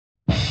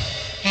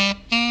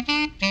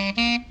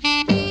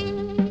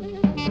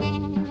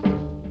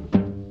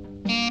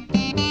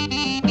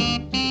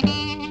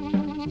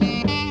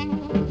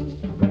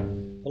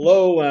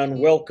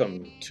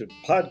welcome to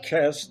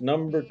podcast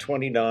number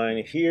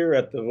 29 here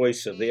at the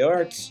Voice of the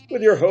Arts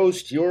with your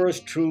host, yours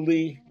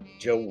truly,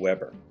 Joe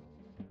Weber.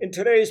 In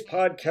today's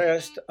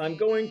podcast, I'm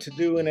going to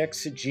do an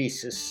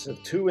exegesis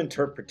of two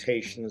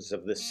interpretations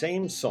of the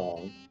same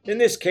song, in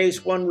this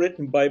case one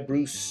written by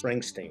Bruce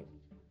Springsteen.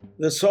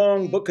 The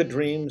song Book of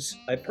Dreams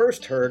I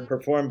first heard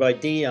performed by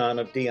Dion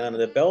of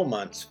the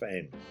Belmonts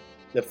fame,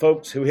 the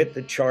folks who hit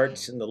the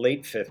charts in the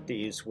late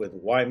 50s with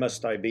Why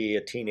Must I Be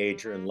a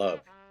Teenager in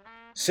Love.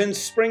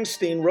 Since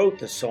Springsteen wrote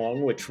the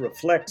song, which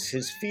reflects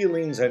his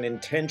feelings and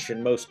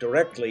intention most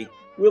directly,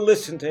 we'll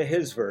listen to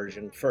his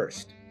version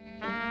first.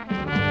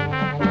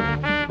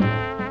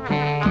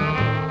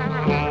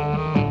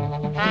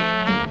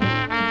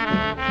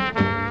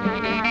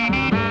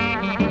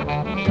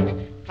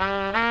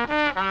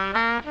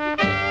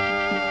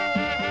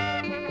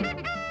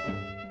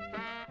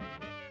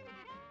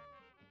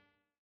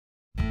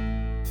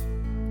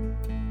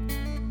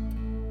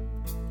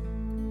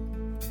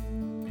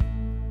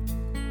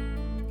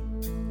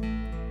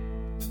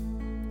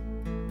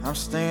 I'm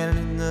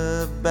standing in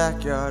the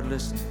backyard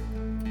listening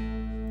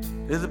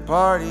to the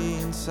party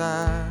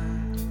inside.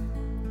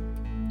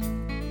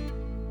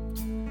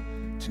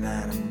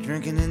 Tonight I'm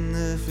drinking in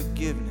the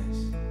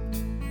forgiveness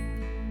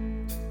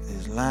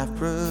this life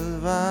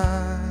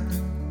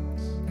provides.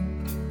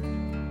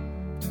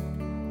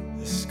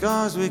 The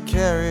scars we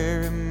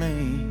carry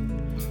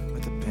remain,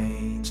 but the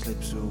pain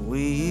slips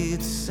away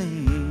it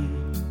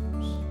seems.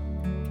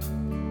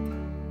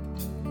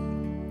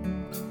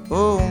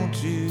 Oh,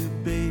 won't you,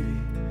 baby,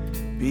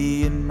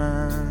 be in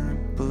my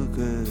book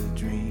of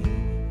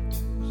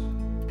dreams.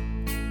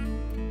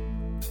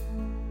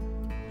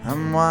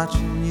 I'm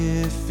watching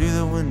you through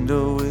the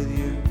window with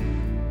your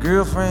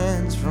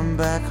girlfriends from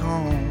back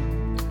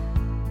home.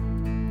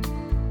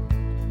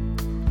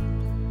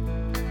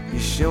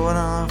 You're showing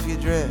off your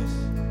dress,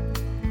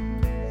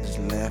 there's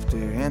laughter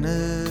and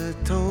a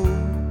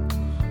toast.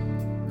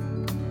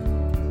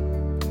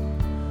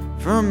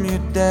 From your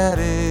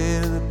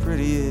daddy to the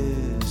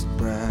prettiest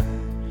bride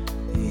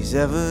he's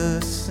ever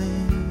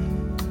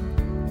seen.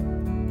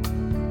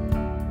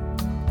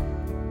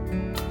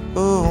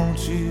 Oh,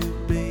 won't you,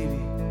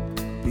 baby,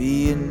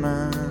 be in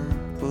my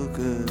book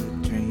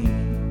of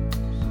dreams.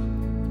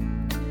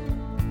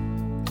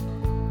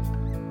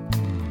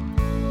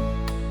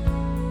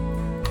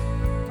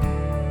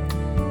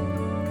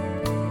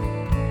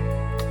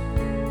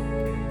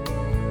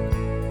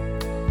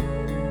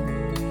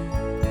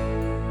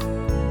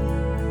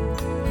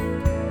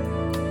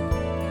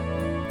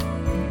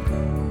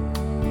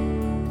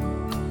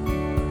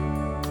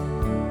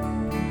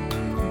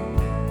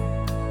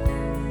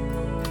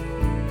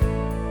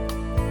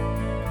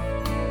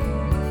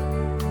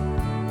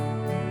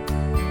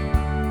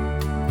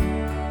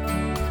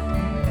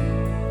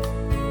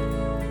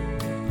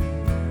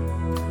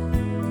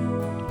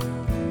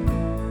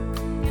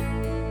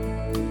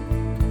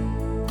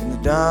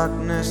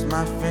 Darkness,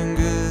 my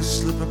fingers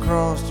slip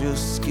across your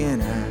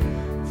skin. I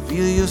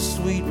feel your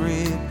sweet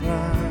red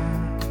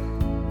wine.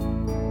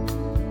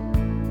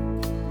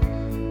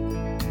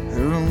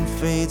 The room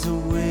fades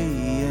away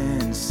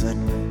and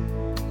suddenly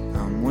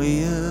I'm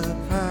way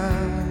up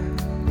high.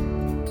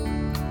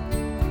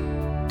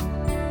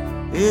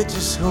 It's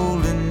just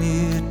holding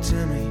you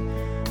to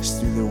me as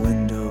through the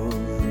window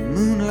the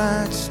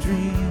moonlight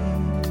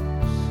streams.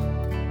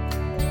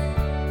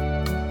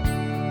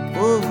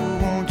 Oh,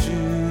 won't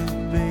you,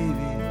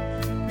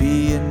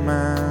 be in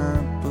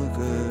my book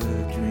of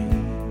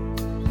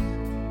dreams.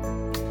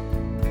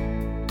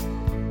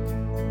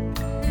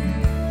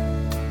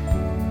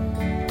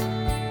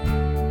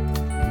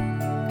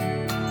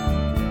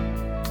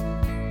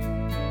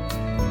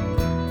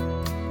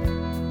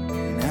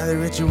 Now the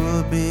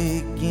ritual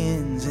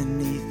begins, and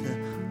neath the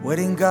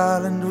wedding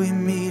garland we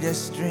meet as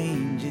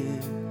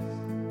strangers.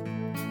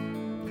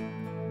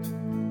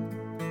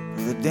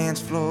 The dance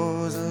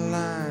floor's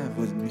alive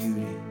with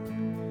beauty,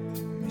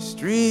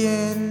 mystery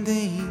and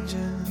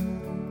danger.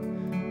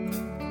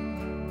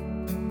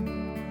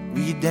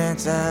 We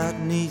dance out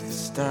neath the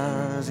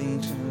stars'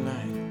 ancient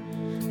light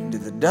into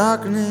the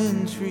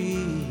darkening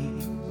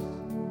trees.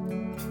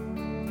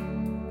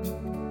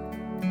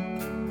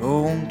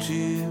 Oh, won't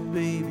you,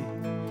 baby,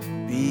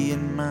 be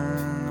in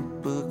my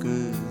book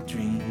of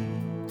dreams.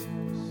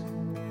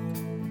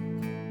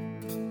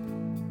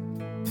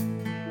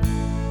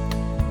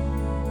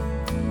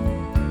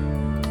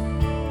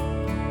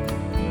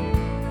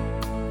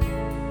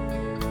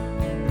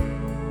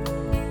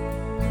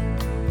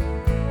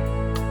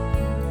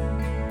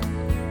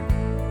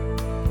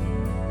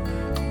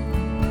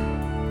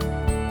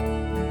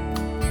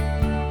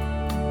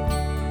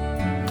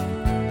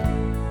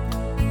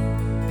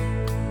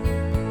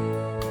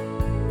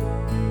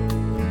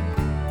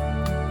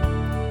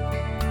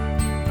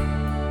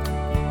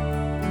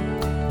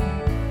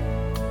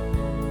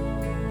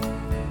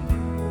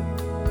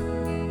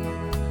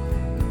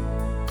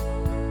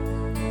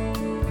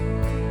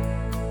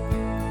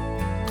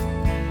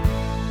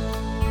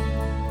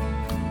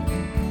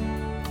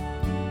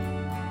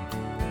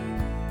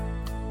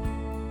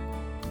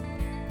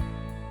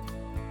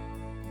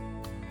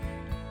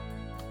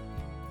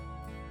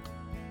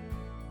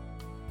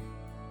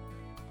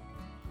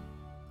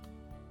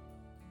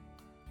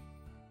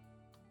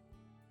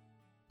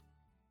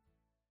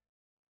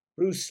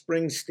 Bruce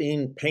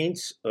Springsteen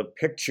paints a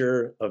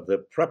picture of the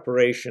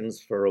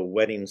preparations for a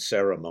wedding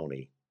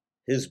ceremony.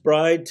 His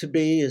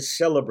bride-to-be is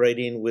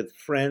celebrating with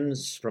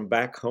friends from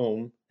back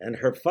home, and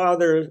her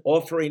father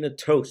offering a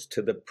toast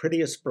to the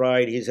prettiest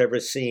bride he's ever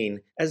seen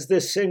as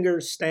the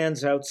singer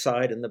stands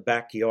outside in the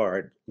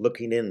backyard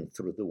looking in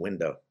through the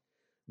window.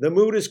 The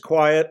mood is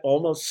quiet,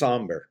 almost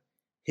somber.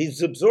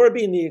 He's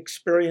absorbing the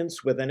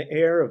experience with an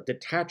air of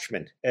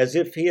detachment, as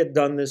if he had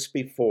done this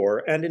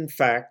before, and in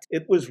fact,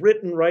 it was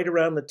written right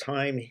around the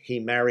time he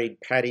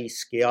married Patti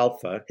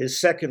Scialfa, his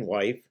second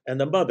wife, and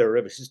the mother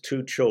of his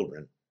 2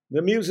 children.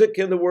 The music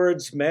and the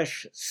words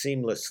mesh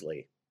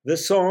seamlessly. The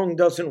song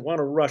doesn't want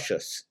to rush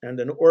us, and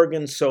an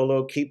organ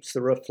solo keeps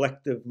the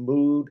reflective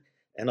mood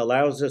and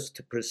allows us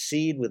to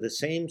proceed with the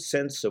same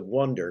sense of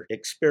wonder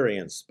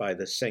experienced by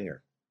the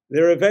singer.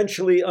 They're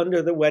eventually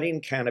under the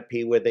wedding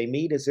canopy where they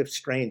meet as if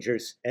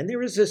strangers, and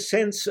there is a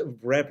sense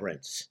of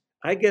reverence.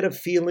 I get a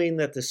feeling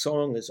that the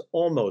song is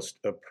almost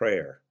a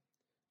prayer.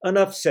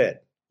 Enough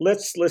said.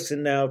 Let's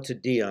listen now to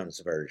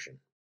Dion's version.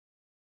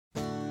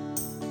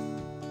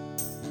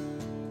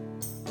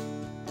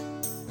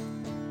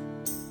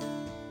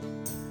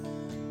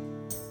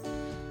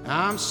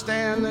 I'm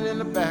standing in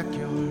the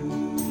backyard,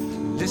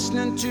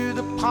 listening to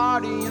the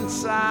party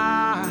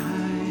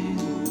inside.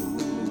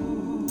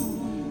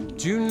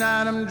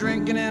 Tonight I'm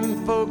drinking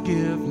in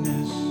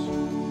forgiveness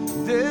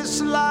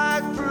this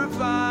life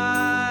provides.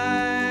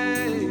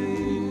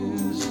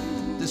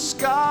 The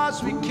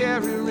scars we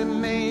carry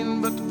remain,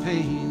 but the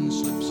pain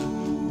slips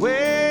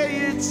away,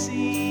 it seems.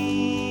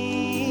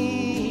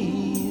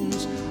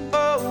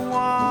 Oh,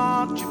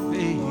 won't you,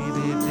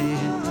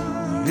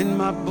 baby, in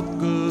my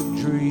book of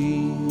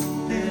dreams.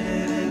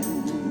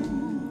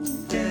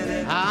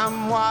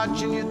 I'm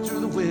watching you through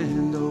the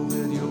window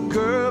with your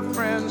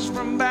girlfriends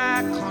from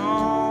back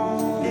home.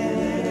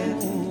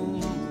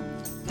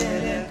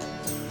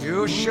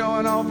 You're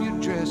showing off your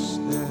dress,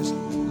 there's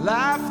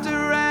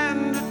laughter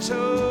and a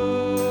toast.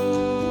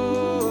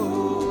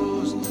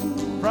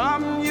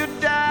 From your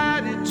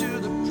daddy to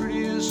the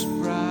prettiest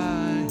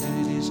bride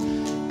he's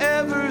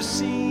ever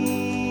seen.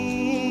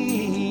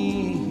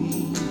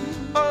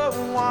 Oh,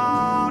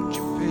 won't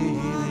you, baby,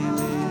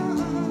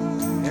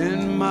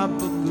 in my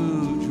book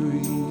of dreams.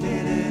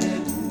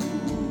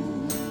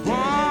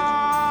 Won't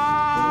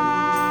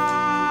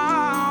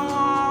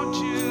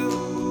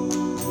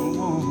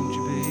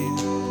you,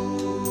 baby?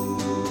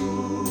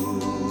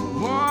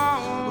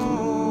 Won't,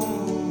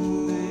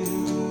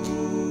 baby.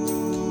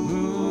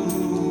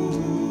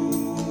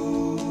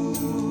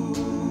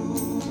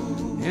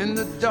 In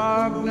the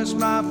darkness,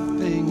 my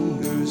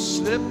fingers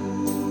slip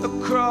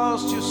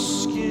across your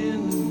skin.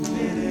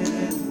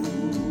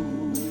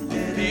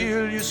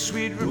 Feel your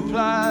sweet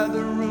reply,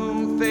 the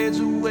room fades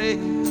away,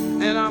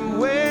 and I'm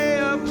way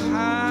up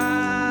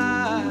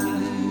high,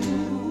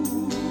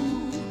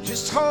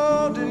 just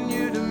holding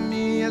you to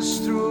me as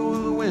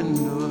through the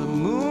window the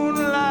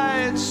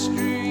moonlight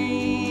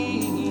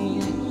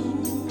streams.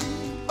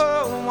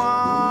 Oh,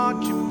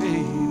 won't you,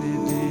 baby,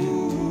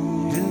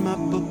 in my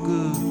book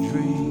of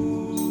dreams.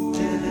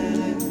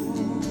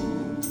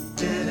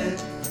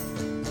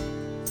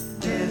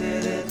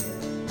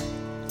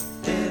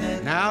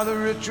 Now the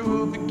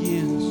ritual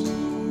begins.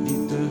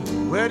 Beneath the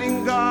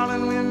wedding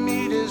garland we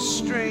meet as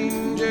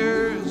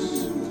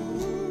strangers.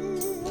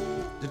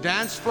 The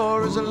dance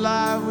floor is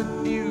alive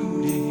with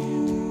beauty,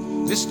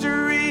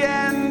 mystery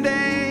and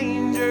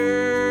danger.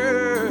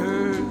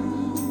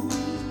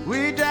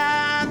 We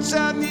dance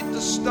out beneath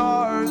the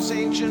stars,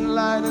 ancient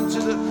light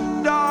into the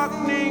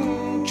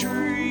darkening trees.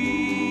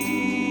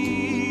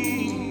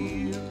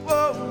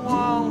 Oh,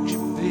 won't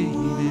you,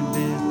 baby,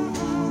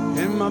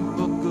 in my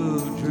book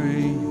of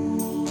dreams.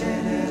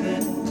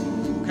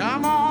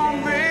 Come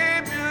on,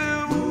 baby,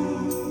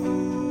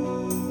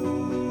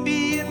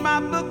 be in my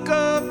book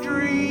of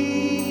dreams.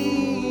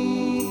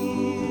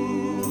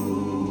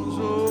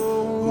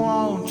 Oh,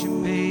 won't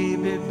you,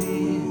 baby,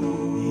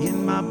 be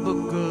in my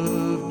book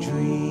of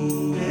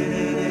dreams.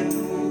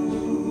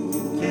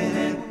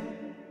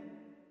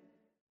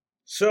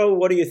 So,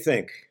 what do you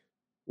think?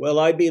 Well,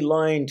 I'd be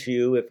lying to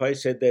you if I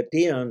said that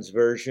Dion's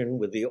version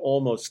with the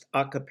almost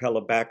a cappella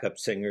backup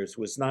singers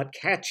was not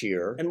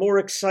catchier and more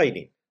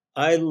exciting.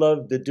 I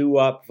loved the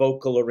doo-wop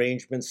vocal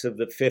arrangements of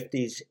the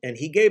 50s, and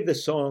he gave the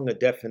song a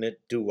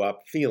definite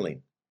doo-wop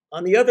feeling.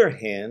 On the other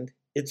hand,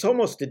 it's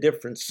almost a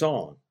different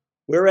song.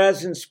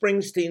 Whereas in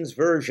Springsteen's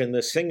version,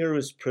 the singer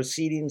is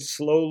proceeding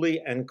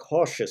slowly and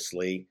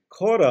cautiously,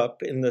 caught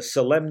up in the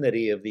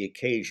solemnity of the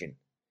occasion.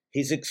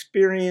 He's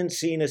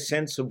experiencing a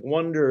sense of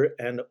wonder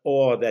and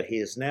awe that he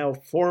is now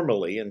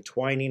formally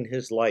entwining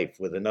his life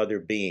with another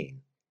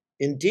being.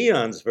 In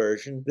Dion's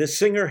version, the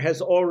singer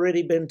has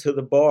already been to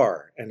the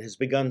bar and has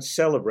begun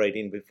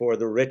celebrating before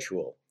the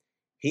ritual.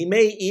 He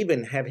may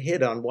even have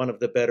hit on one of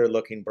the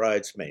better-looking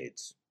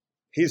bridesmaids.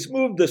 He's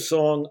moved the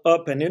song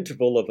up an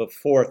interval of a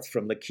fourth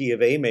from the key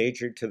of A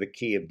major to the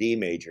key of D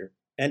major,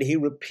 and he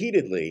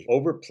repeatedly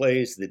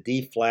overplays the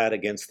D flat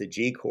against the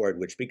G chord,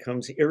 which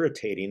becomes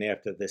irritating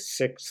after the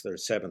 6th or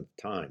 7th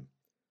time.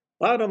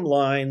 Bottom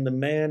line, the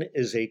man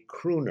is a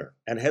crooner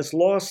and has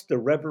lost the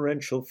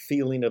reverential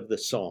feeling of the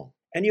song.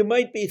 And you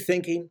might be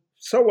thinking,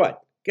 so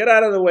what? Get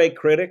out of the way,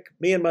 critic.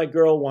 Me and my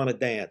girl want to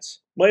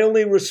dance. My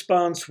only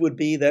response would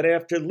be that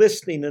after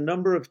listening a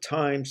number of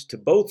times to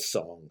both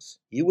songs,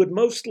 you would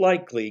most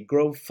likely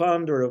grow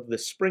fonder of the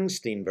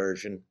Springsteen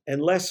version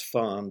and less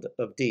fond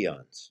of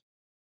Dion's.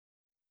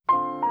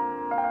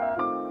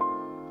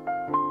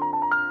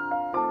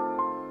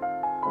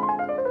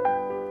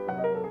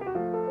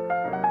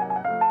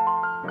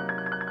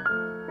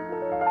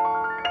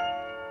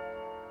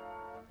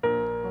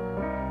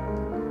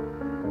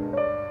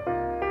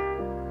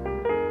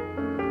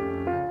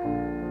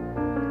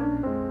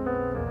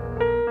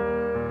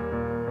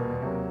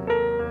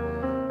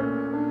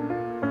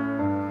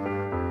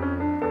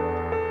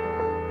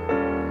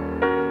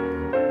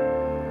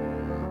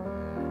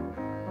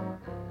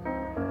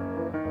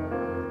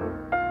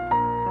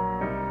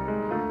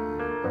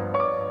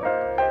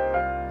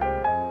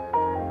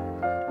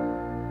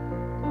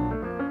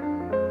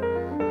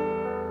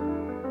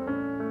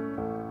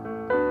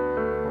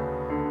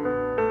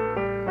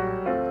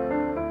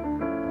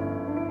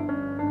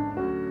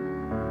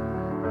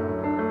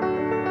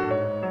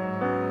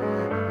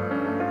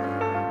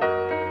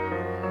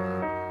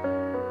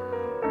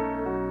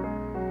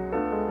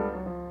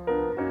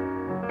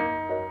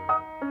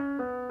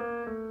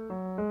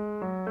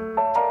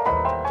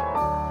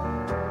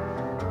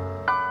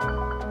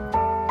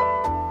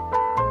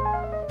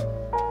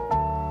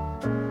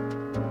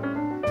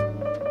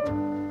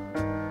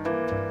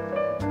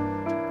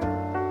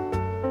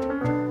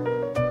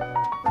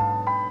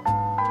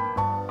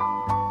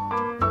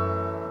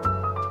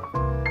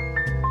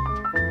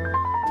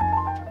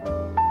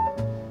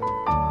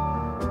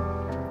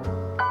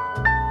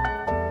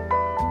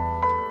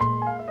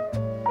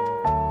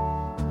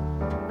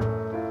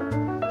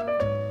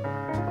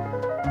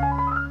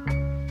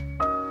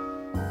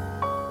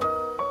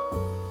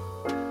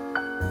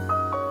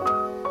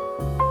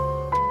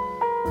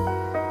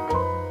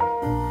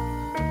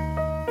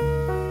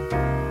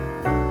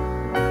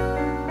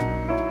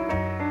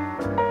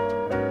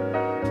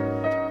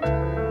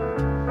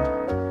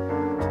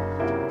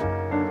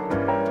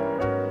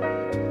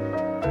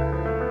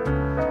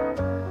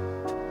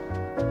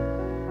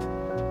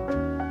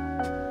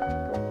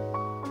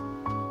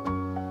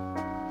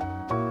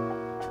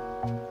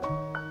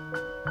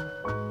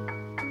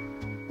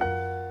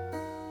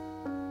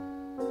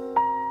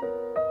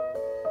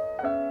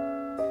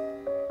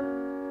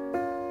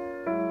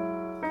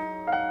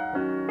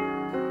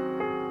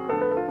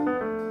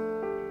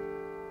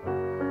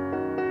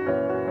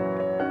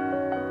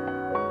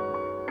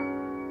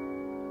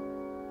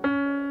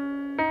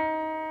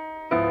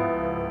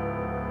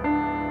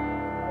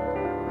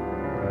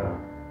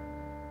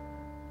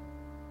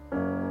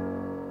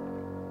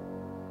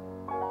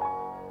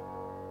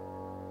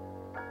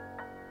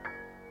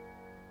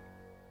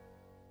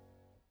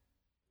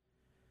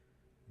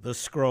 The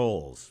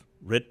Scrolls,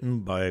 written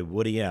by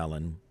Woody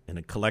Allen in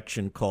a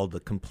collection called The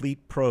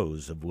Complete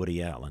Prose of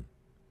Woody Allen.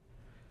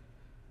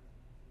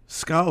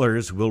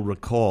 Scholars will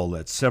recall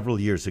that several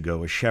years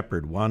ago a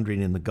shepherd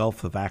wandering in the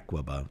Gulf of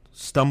Aqaba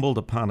stumbled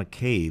upon a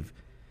cave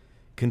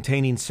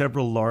containing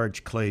several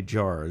large clay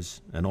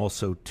jars and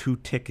also 2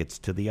 tickets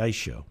to the ice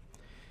show.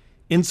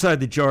 Inside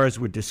the jars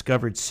were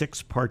discovered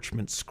 6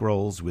 parchment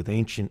scrolls with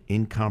ancient,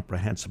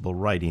 incomprehensible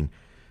writing,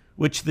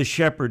 which the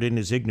shepherd in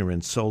his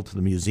ignorance sold to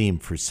the museum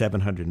for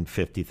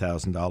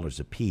 $750,000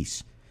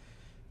 apiece.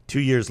 2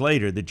 years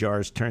later, the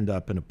jars turned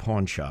up in a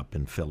pawn shop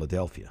in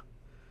Philadelphia.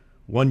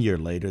 1 year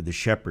later, the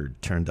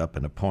shepherd turned up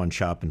in a pawn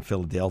shop in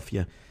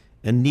Philadelphia,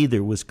 and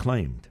neither was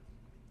claimed.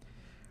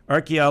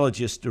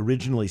 Archaeologists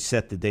originally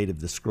set the date of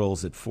the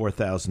scrolls at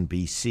 4000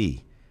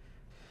 BC.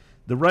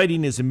 The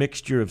writing is a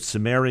mixture of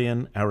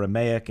Sumerian,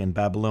 Aramaic, and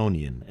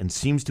Babylonian, and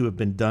seems to have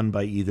been done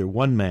by either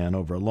one man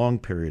over a long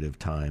period of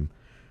time,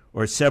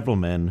 or several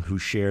men who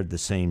shared the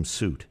same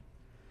suit.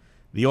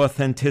 The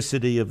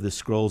authenticity of the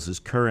scrolls is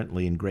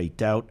currently in great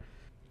doubt,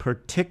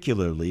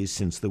 particularly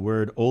since the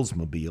word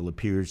Oldsmobile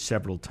appears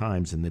several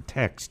times in the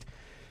text,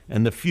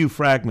 and the few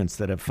fragments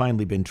that have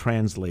finally been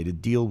translated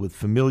deal with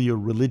familiar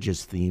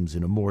religious themes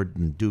in a more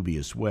than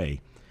dubious way.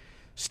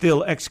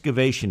 Still,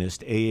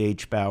 excavationist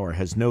A.H. Bauer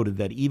has noted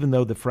that even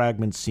though the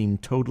fragments seem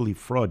totally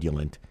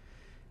fraudulent,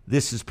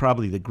 this is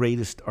probably the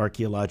greatest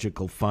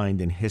archaeological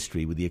find in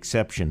history, with the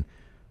exception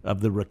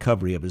of the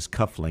recovery of his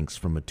cufflinks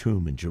from a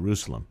tomb in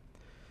Jerusalem.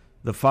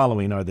 The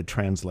following are the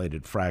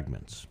translated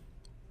fragments.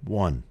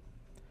 1.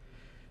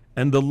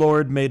 And the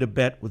Lord made a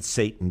bet with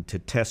Satan to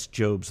test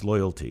Job's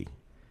loyalty.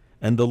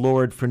 And the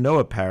Lord, for no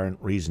apparent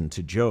reason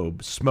to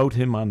Job, smote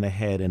him on the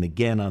head and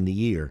again on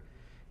the ear,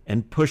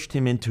 and pushed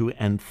him into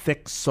an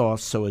thick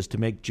sauce so as to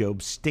make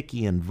Job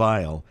sticky and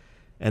vile.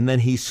 And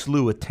then he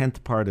slew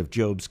 1/10 part of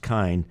Job's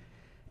kine.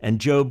 And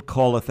Job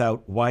calleth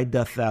out, Why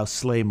doth thou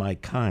slay my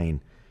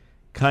kine?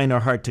 Kine are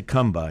hard to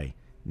come by.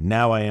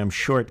 Now I am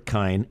short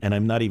kine, and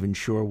I'm not even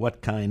sure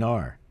what kine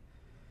are.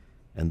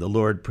 And the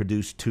Lord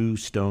produced 2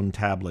 stone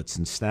tablets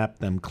and snapped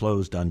them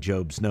closed on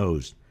Job's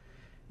nose.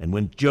 And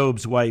when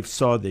Job's wife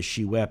saw this,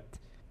 she wept.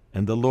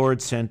 And the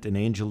Lord sent an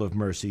angel of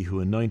mercy who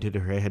anointed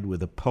her head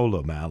with a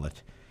polo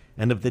mallet.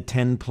 And of the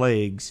 10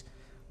 plagues,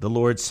 the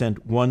Lord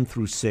sent 1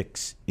 through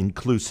 6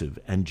 inclusive,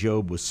 and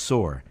Job was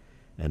sore,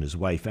 and his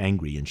wife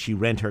angry, and she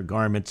rent her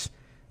garments,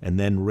 and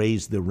then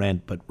raised the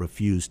rent, but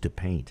refused to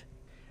paint.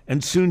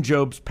 And soon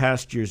Job's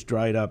pastures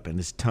dried up, and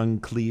his tongue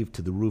cleaved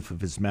to the roof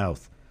of his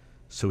mouth,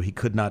 so he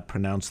could not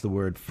pronounce the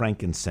word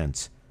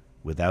frankincense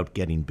without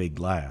getting big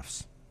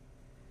laughs.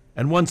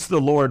 And once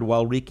the Lord,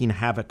 while wreaking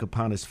havoc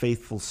upon his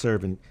faithful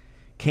servant,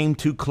 came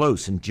too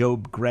close, and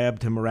Job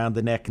grabbed him around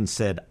the neck and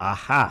said,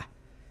 "Aha!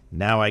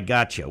 Now I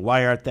got you.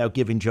 Why art thou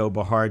giving Job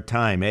a hard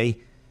time, eh?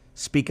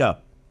 Speak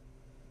up."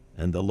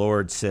 And the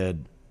Lord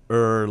said,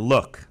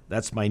 Look,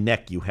 that's my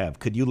neck you have.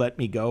 Could you let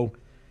me go?"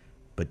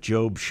 But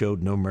Job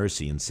showed no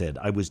mercy and said,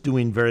 "I was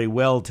doing very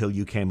well till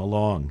you came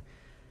along.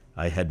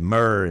 I had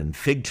myrrh and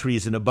fig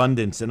trees in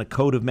abundance, and a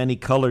coat of many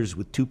colors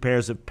with 2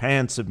 pairs of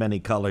pants of many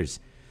colors.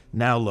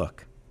 Now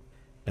look."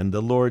 And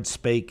the Lord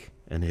spake,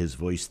 and his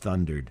voice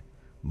thundered,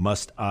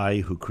 "Must I,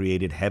 who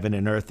created heaven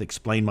and earth,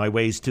 explain my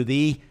ways to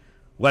thee?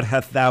 What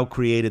hast thou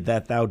created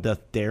that thou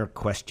doth dare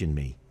question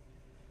me?"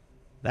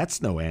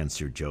 "That's no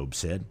answer," Job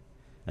said.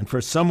 "And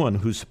for someone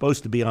who's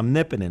supposed to be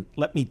omnipotent,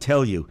 let me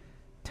tell you,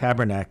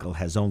 tabernacle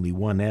has only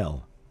 1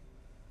 L."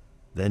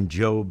 Then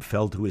Job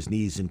fell to his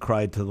knees and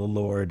cried to the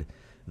Lord,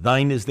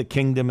 "Thine is the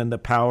kingdom and the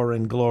power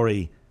and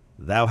glory.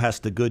 Thou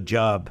hast a good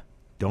job.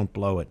 Don't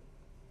blow it."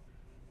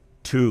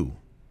 2.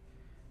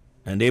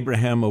 And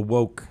Abraham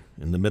awoke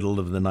in the middle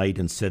of the night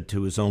and said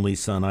to his only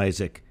son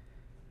Isaac,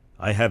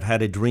 "I have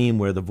had a dream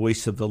where the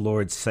voice of the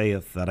Lord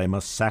saith that I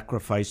must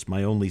sacrifice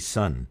my only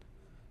son.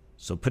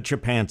 So put your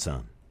pants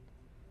on."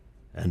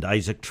 And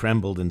Isaac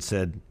trembled and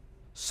said,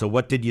 "So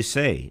what did you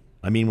say?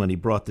 I mean, when he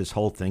brought this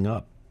whole thing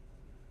up."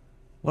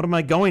 "What am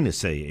I going to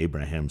say?"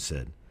 Abraham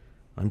said.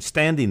 "I'm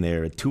standing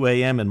there at 2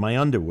 a.m. in my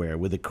underwear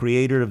with the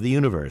creator of the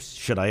universe.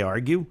 Should I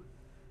argue?"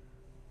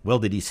 "Well,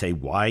 did he say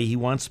why he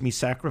wants me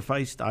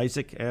sacrificed?"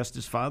 Isaac asked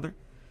his father.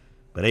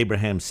 But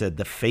Abraham said,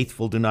 "The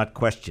faithful do not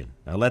question.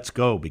 Now let's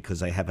go,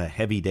 because I have a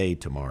heavy day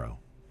tomorrow."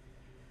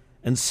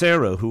 And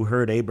Sarah, who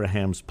heard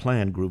Abraham's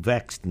plan, grew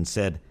vexed and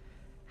said,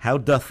 "How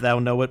doth thou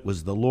know it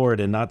was the Lord,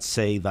 and not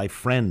say, thy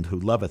friend who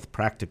loveth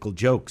practical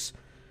jokes?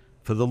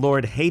 For the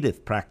Lord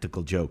hateth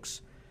practical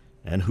jokes,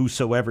 and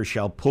whosoever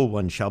shall pull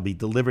one shall be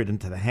delivered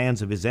into the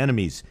hands of his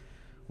enemies,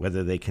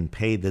 whether they can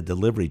pay the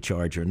delivery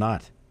charge or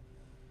not."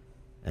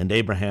 And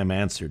Abraham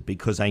answered,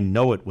 "Because I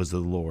know it was the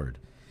Lord.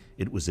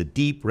 It was a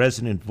deep,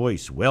 resonant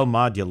voice, well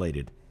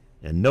modulated,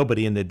 and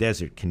nobody in the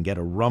desert can get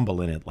a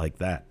rumble in it like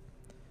that."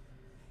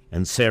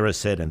 And Sarah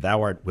said, "And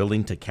thou art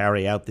willing to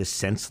carry out this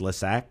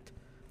senseless act?"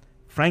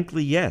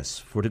 "Frankly, yes,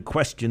 for to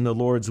question the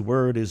Lord's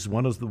word is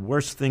one of the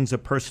worst things a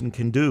person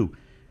can do,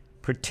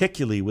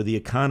 particularly with the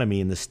economy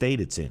in the state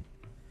it's in."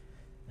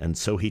 And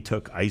so he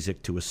took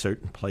Isaac to a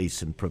certain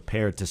place and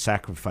prepared to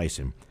sacrifice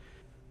him.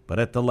 But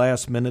at the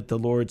last minute the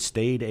Lord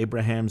stayed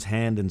Abraham's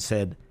hand and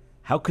said,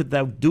 "How could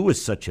thou do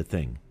such a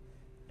thing?"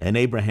 And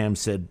Abraham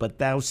said, "But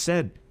thou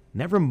said,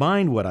 never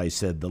mind what I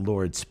said, the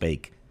Lord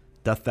spake.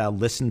 Doth thou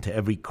listen to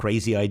every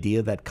crazy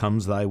idea that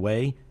comes thy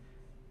way?"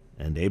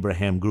 And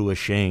Abraham grew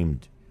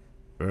ashamed.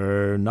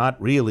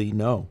 Not really,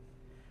 no.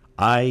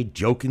 I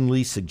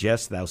jokingly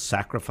suggest thou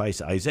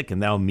sacrifice Isaac,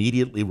 and thou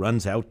immediately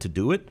runs out to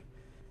do it?"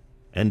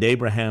 And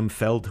Abraham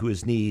fell to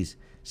his knees.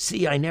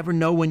 "See, I never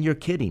know when you're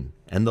kidding."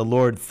 And the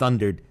Lord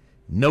thundered,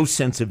 "No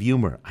sense of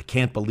humor. I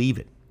can't believe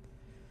it.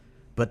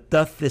 But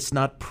doth this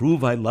not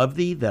prove I love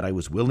thee, that I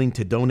was willing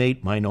to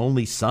donate mine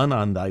only son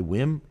on thy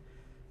whim?"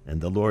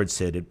 And the Lord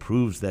said, "It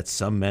proves that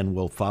some men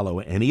will follow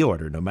any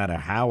order, no matter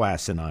how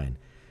asinine,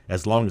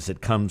 as long as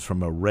it comes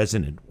from a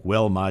resonant,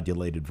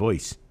 well-modulated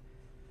voice."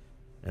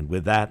 And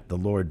with that, the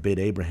Lord bid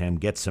Abraham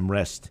get some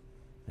rest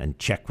and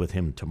check with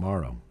him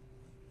tomorrow.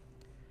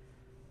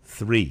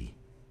 3.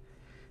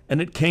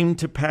 And it came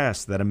to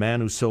pass that a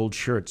man who sold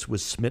shirts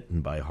was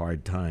smitten by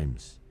hard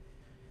times.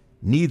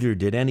 Neither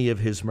did any of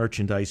his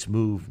merchandise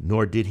move,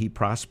 nor did he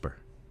prosper.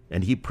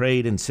 And he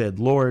prayed and said,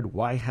 "Lord,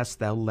 why hast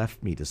thou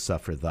left me to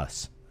suffer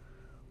thus?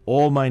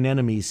 All mine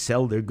enemies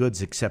sell their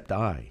goods except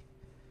I.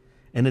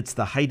 And it's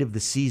the height of the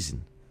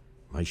season.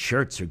 My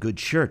shirts are good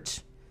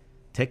shirts.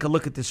 Take a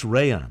look at this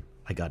rayon.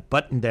 I got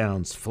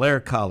button-downs, flare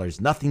collars,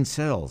 nothing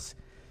sells.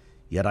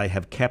 Yet I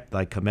have kept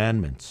thy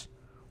commandments.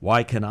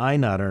 Why can I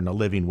not earn a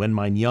living when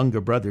mine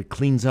younger brother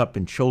cleans up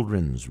in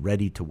children's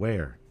ready to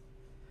wear?"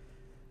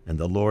 And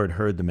the Lord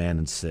heard the man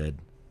and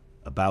said,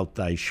 "About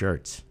thy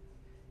shirts."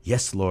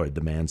 "Yes, Lord,"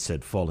 the man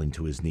said, falling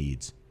to his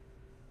knees.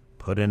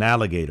 "Put an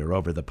alligator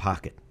over the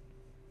pocket."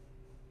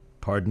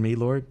 "Pardon me,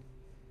 Lord?"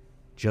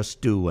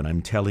 "Just do what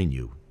I'm telling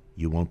you.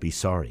 You won't be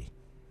sorry."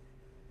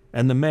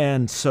 And the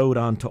man sewed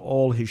onto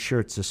all his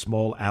shirts a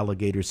small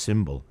alligator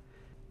symbol.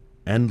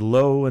 And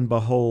lo and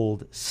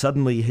behold,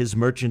 suddenly his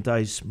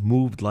merchandise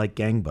moved like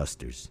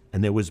gangbusters,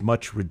 and there was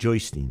much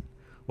rejoicing,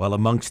 while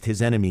amongst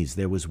his enemies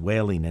there was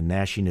wailing and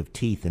gnashing of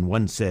teeth. And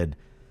one said,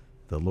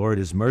 "The Lord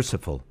is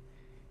merciful.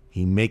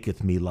 He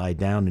maketh me lie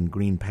down in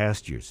green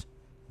pastures.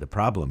 The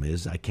problem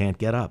is I can't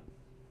get up.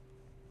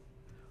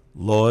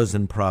 Laws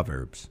and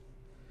proverbs.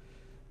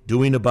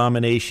 Doing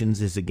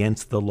abominations is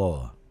against the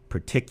law,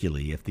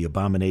 particularly if the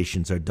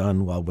abominations are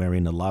done while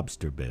wearing a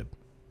lobster bib.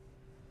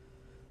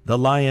 The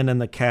lion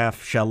and the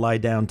calf shall lie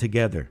down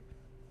together,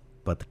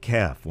 but the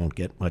calf won't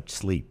get much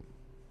sleep.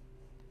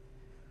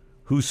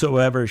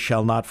 Whosoever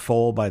shall not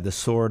fall by the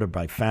sword or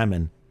by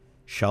famine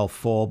shall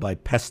fall by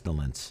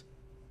pestilence,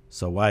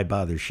 so why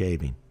bother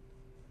shaving?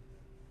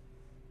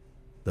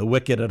 The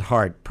wicked at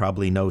heart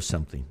probably know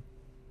something.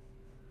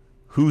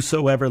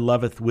 Whosoever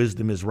loveth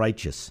wisdom is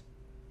righteous,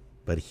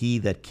 but he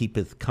that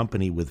keepeth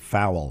company with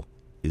foul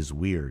is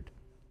weird.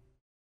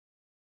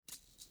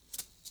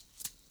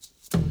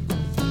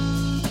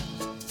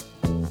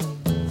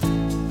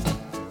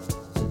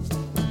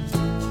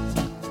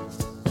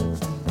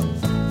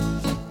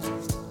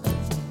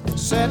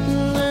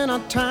 Sitting in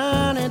a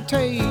tiny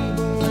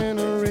table in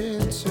a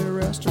ritzy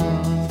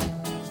restaurant,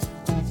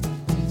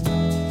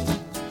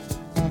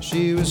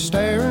 she was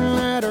staring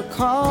at her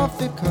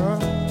coffee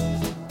cup.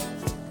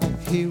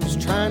 He was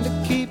trying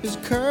to keep his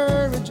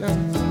courage up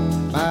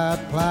by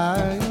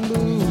applying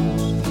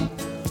booze.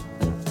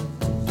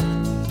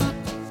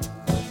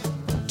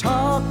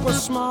 Talk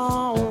was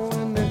small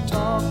when they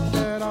talked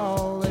at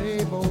all.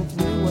 They both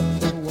knew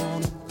what they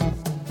wanted.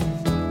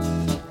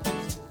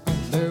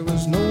 There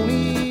was no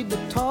need to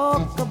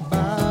talk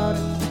about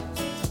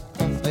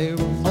it. They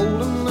were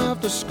old enough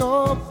to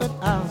scope it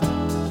out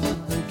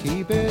and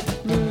keep it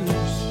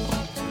loose.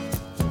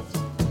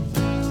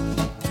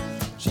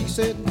 She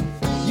said,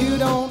 "You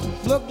don't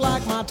look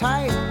like my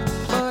type,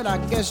 but I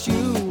guess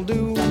you'll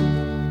do."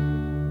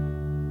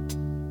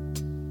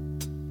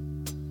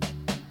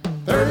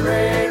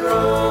 Third-rate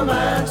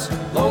romance,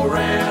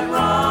 low-rent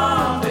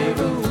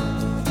rendezvous.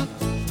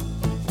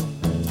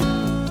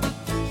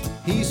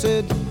 He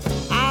said,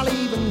 "I'll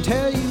even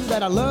tell you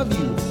that I love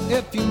you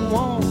if you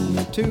want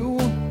me to."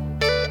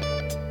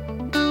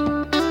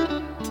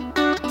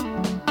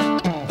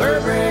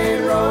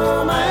 Third-rate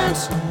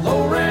romance,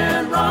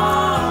 low-rent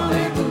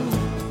rendezvous.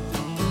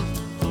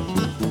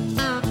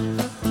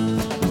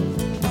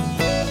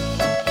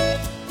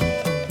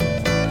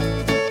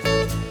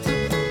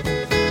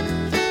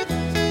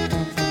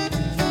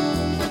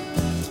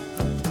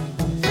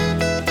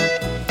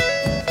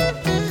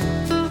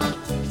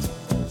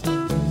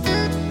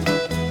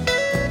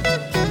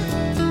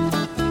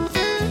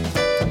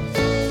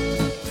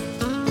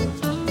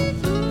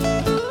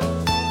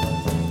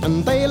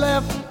 And they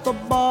left the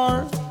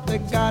bar, they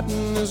got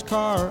in his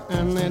car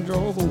and they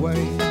drove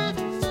away.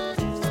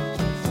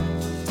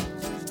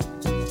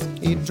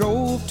 He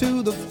drove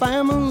to the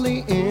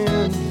family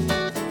inn.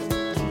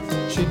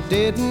 She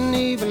didn't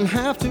even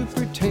have to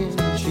pretend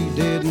she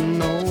didn't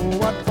know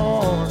what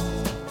for.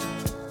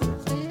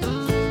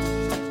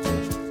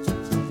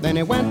 Then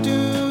he went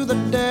to the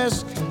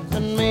desk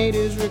and made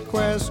his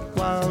request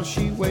while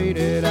she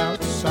waited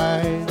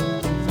outside.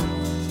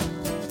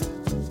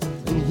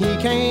 And he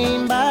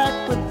came back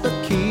with the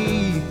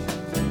key,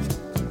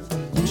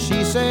 and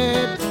she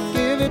said,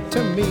 "Give it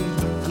to me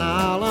and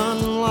I'll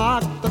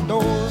unlock the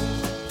door."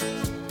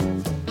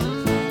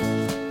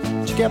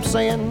 She kept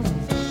saying,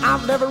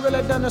 "I've never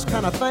really done this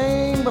kind of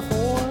thing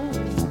before.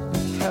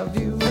 Have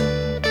you?"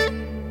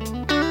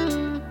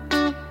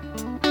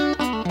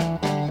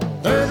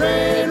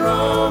 Third-rate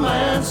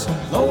romance,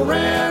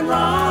 low-rent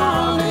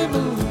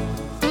rendezvous.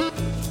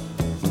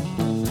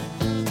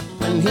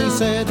 And he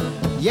said,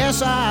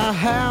 "Yes, I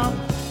have,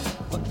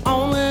 but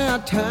only a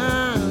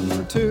time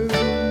or two."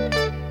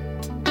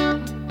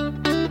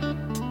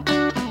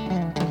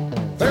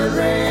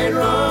 Third-rate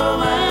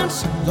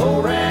romance,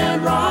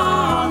 low-rent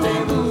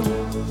rendezvous.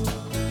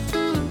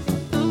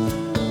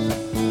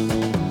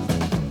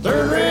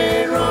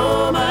 Third-rate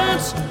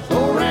romance,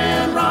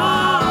 low-rent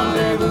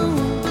rendezvous.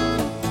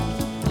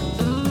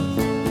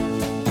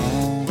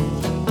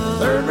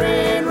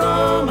 Third-rate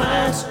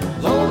romance,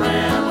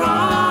 low-rent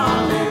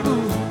rendezvous.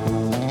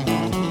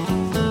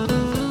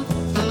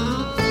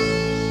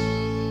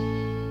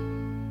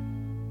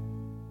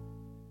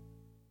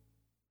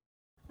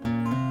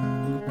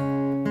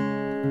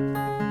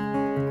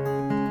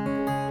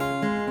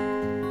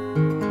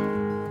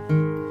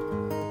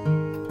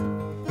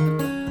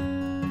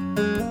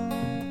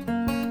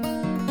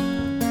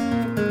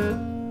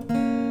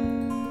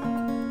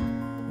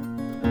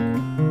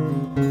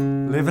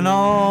 Living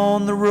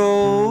on the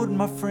road,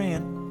 my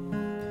friend,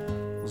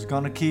 was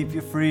gonna keep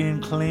you free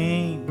and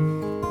clean.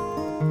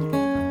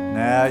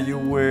 Now you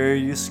wear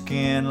your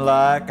skin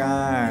like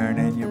iron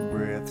and your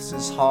breath's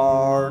as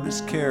hard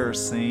as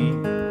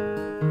kerosene.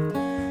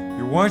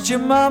 You weren't your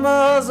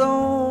mama's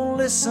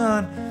only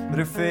son, but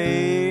her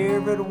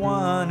favorite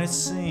one, it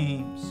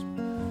seems.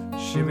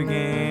 She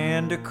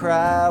began to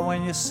cry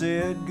when you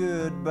said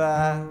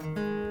goodbye.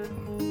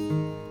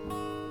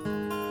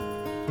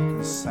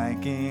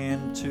 Sank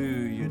into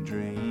your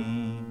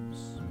dreams.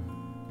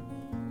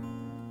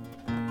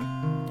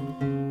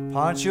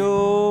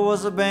 Pancho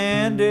was a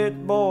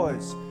bandit,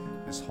 boys.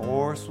 His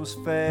horse was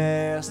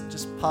fast,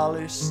 just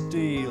polished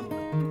steel.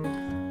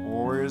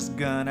 Wore wear his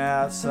gun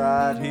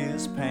outside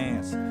his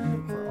pants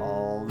for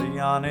all the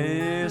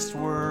honest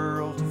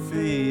world to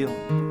feel.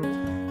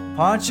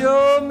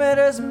 Pancho met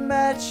his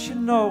match, you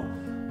know,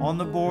 on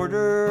the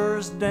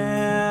borders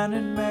down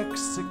in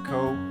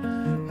Mexico,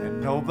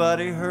 and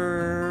nobody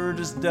heard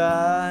his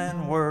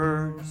dying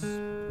words.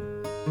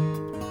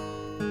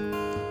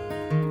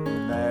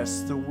 And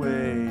that's the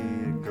way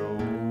it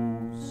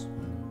goes.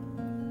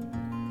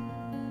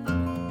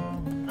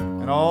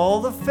 And all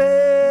the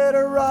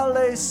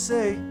federales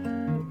say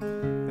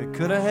they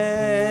could have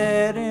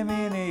had him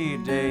any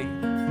day.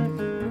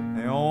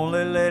 They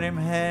only let him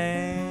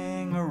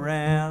hang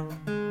around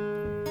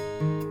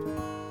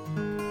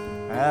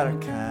out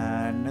of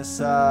kindness,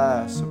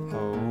 I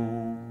suppose.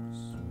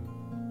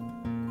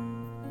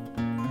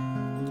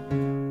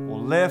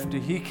 Well, Lefty,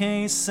 he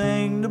can't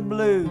sing the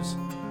blues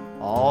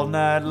all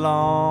night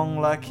long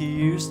like he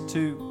used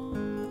to.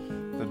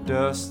 The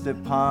dust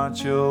that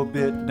Pancho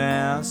bit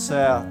down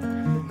south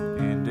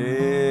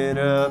ended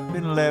up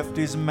in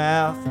Lefty's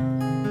mouth.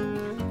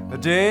 The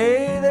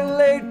day they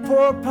laid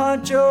poor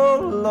Pancho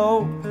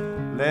low,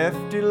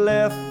 Lefty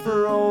left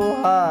for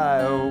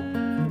Ohio,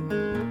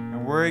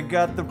 and where he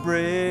got the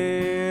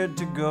bread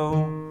to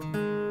go,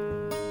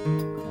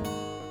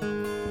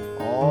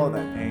 oh,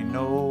 that ain't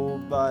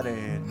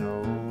nobody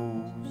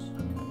knows.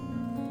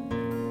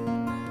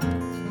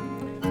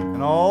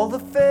 And all the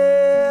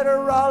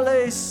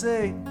federales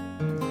say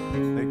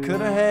they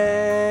could have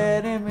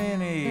had him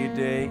any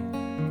day.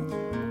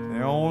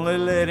 They only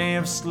let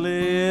him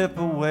slip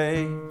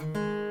away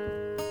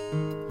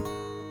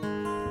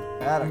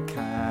out of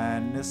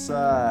kindness,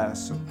 I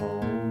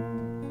suppose.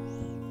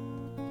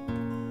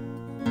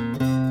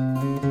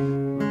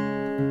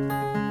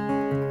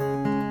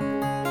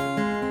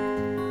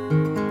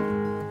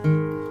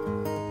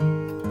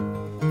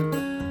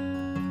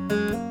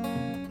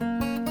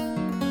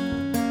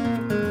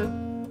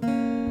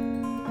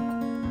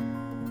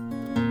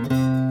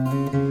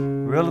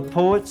 Well, the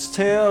poets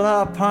tell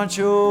how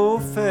Pancho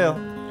fell.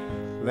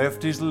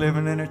 Lefty's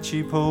living in a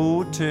cheap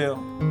hotel.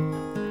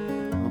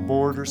 The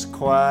border's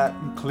quiet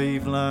and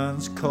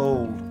Cleveland's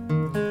cold.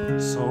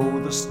 So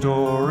the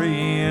story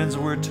ends,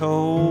 we're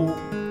told.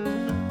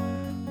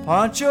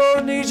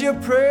 Pancho needs your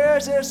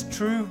prayers, it's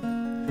true.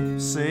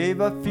 Save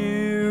a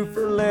few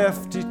for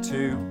Lefty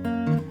too.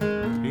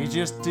 He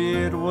just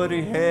did what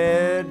he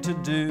had to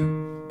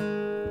do.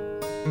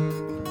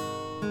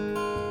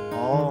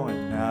 Oh,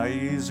 and now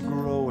he's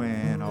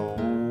growing old.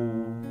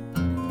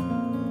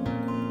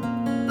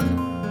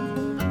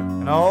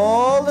 And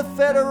all the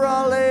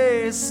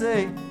federales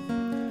say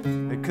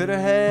they could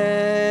have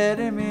had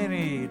him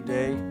any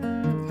day.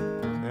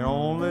 They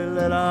only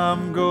let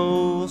him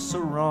go so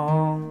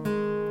wrong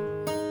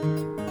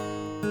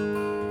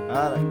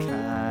out of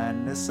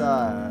kindness,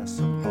 I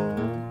suppose.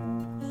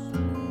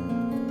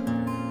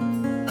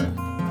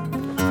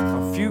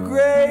 A few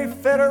gray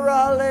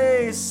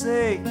federales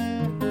say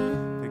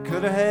they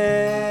could have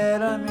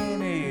had him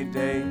any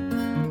day.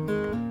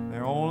 They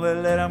only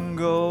let him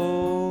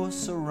go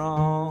so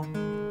wrong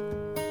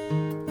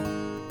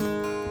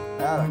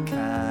out of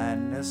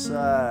kindness,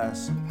 I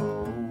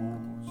suppose.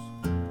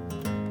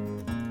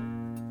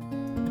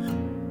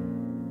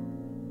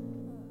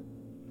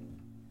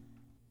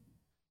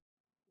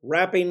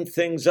 Wrapping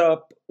things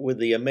up with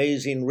the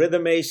amazing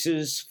Rhythm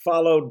Aces,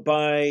 followed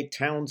by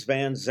Townes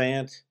Van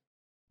Zandt.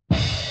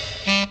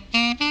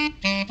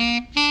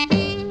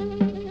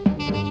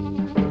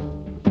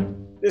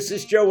 This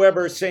is Joe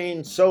Weber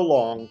saying so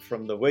long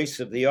from the Voice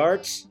of the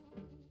Arts.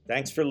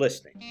 Thanks for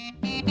listening.